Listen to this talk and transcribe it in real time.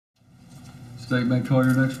State may call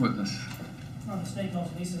your next witness. The state calls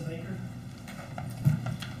Lisa Baker.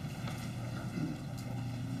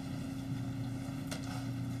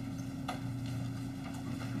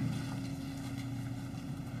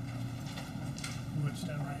 We'll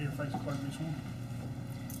stand right here, face the clerk, Ms. Warren.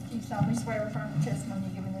 Do you solemnly swear or affirm the testimony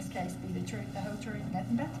you give in this case be the truth, the whole truth, and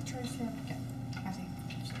nothing but the truth? Okay. I do.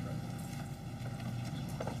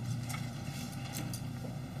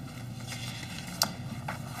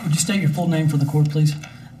 Would you state your full name for the court, please?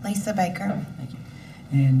 Lisa Baker. Thank you.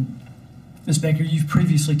 And Ms. Baker, you've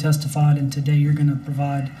previously testified, and today you're going to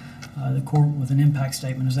provide the court with an impact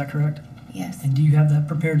statement. Is that correct? Yes, And do you have that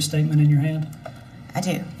prepared statement in your hand? I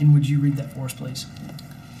do. And would you read that for us, please?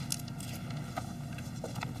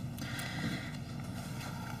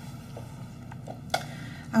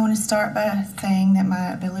 I want to start by saying that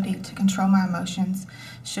my ability to control my emotions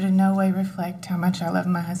should in no way reflect how much I love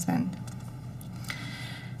my husband.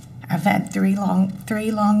 I've had three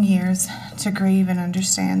long years to grieve and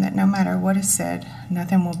understand that no matter what is said,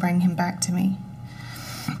 nothing will bring him back to me.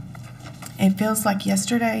 It feels like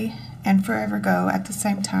yesterday and forever ago at the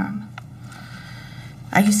same time.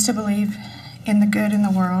 I used to believe in the good in the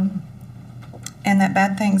world and that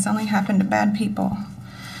bad things only happen to bad people.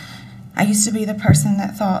 I used to be the person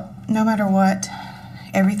that thought, no matter what,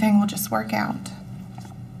 everything will just work out.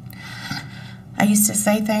 I used to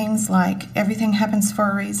say things like, everything happens for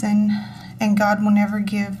a reason, and God will never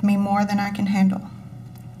give me more than I can handle.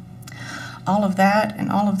 All of that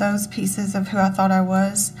and all of those pieces of who I thought I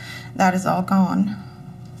was, that is all gone.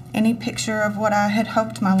 Any picture of what I had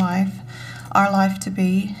hoped our life to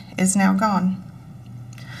be, is now gone.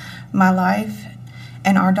 My life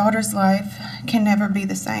and our daughter's life can never be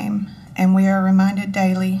the same, and we are reminded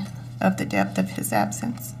daily of the depth of his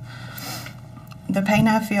absence. The pain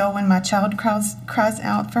I feel when my child cries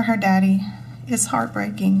out for her daddy is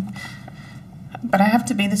heartbreaking, but I have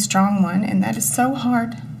to be the strong one, and that is so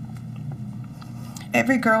hard.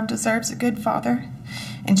 Every girl deserves a good father,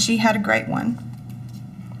 and she had a great one.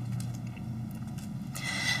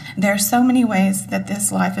 There are so many ways that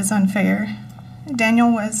this life is unfair.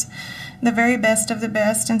 Daniel was the very best of the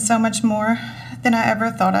best and so much more than I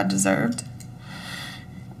ever thought I deserved.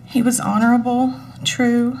 He was honorable,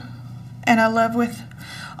 true, and a love with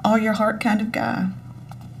all your heart kind of guy.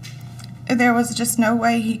 There was just no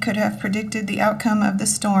way he could have predicted the outcome of the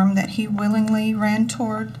storm that he willingly ran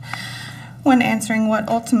toward when answering what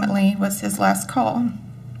ultimately was his last call.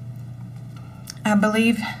 I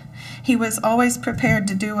believe he was always prepared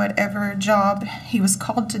to do whatever job he was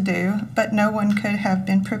called to do, but no one could have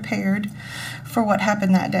been prepared for what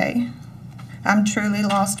happened that day. I'm truly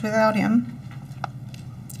lost without him.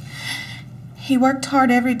 He worked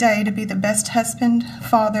hard every day to be the best husband,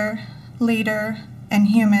 father, leader, and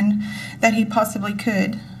human that he possibly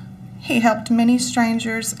could. He helped many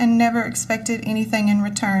strangers and never expected anything in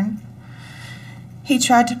return. He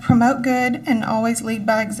tried to promote good and always lead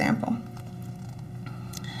by example.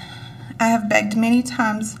 I have begged many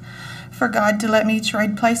times for God to let me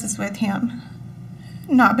trade places with him,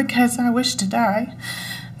 not because I wish to die,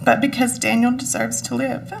 but because Daniel deserves to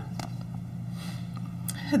live.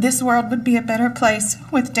 This world would be a better place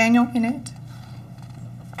with Daniel in it.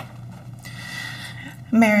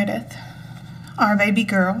 Meredith, our baby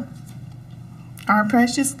girl, our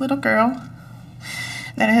precious little girl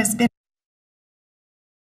that has been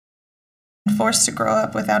forced to grow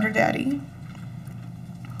up without her daddy.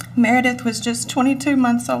 Meredith was just 22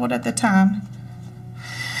 months old at the time.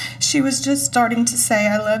 She was just starting to say,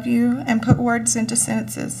 "I love you," and put words into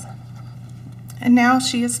sentences. And now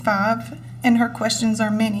she is 5, and her questions are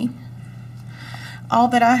many. All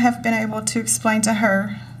that I have been able to explain to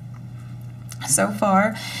her so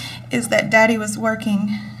far is that Daddy was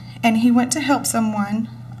working, and he went to help someone,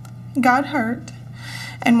 got hurt,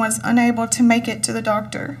 and was unable to make it to the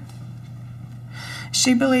doctor.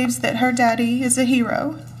 She believes that her daddy is a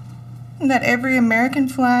hero, that every American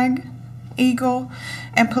flag, eagle,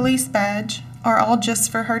 and police badge are all just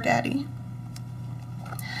for her daddy.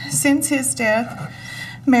 Since his death,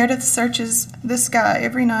 Meredith searches the sky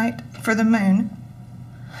every night for the moon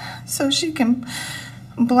so she can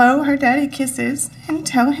blow her daddy kisses and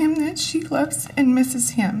tell him that she loves and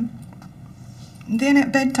misses him. Then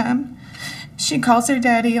at bedtime, she calls her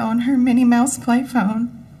daddy on her Minnie Mouse play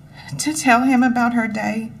phone to tell him about her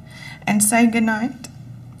day and say goodnight.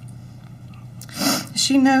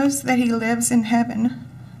 She knows that he lives in heaven,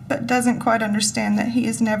 but doesn't quite understand that he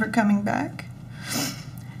is never coming back,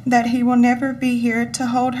 that he will never be here to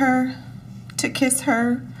hold her, to kiss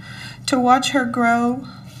her, to watch her grow,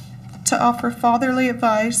 to offer fatherly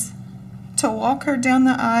advice, to walk her down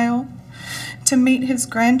the aisle, to meet his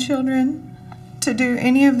grandchildren, to do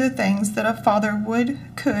any of the things that a father would,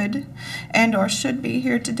 could, and or should be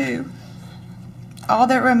here to do. All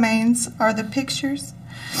that remains are the pictures,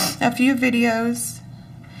 a few videos,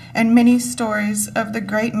 and many stories of the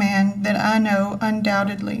great man that I know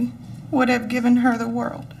undoubtedly would have given her the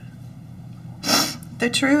world. The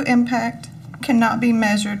true impact cannot be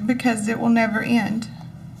measured because it will never end.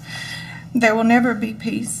 There will never be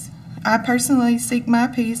peace. I personally seek my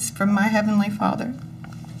peace from my Heavenly Father.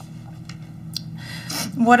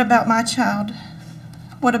 What about my child?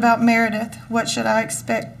 What about Meredith? What should I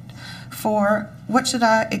expect or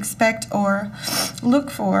look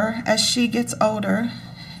for as she gets older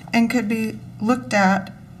and could be looked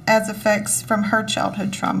at as effects from her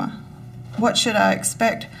childhood trauma? What should I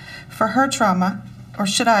expect for her trauma, or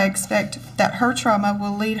should I expect that her trauma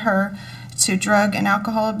will lead her to drug and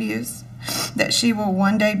alcohol abuse, that she will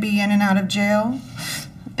one day be in and out of jail,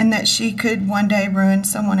 and that she could one day ruin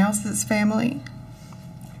someone else's family?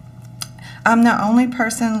 I'm the only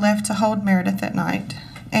person left to hold Meredith at night,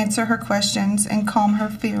 answer her questions, and calm her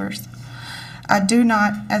fears. I do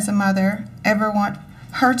not, as a mother, ever want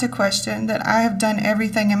her to question that I have done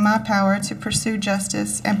everything in my power to pursue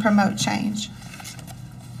justice and promote change.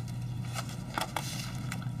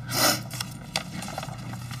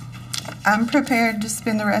 I'm prepared to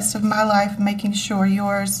spend the rest of my life making sure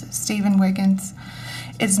yours, Stephen Wiggins,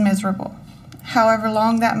 is miserable. However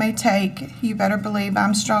long that may take, you better believe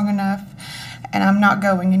I'm strong enough and I'm not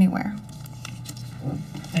going anywhere.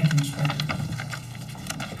 Thank you, Ms. Baker.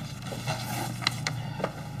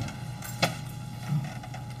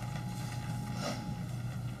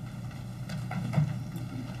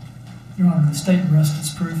 Your Honor, the state rests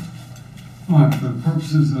its proof. All right, for the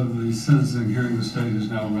purposes of the sentencing hearing, the state is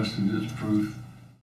now resting its proof.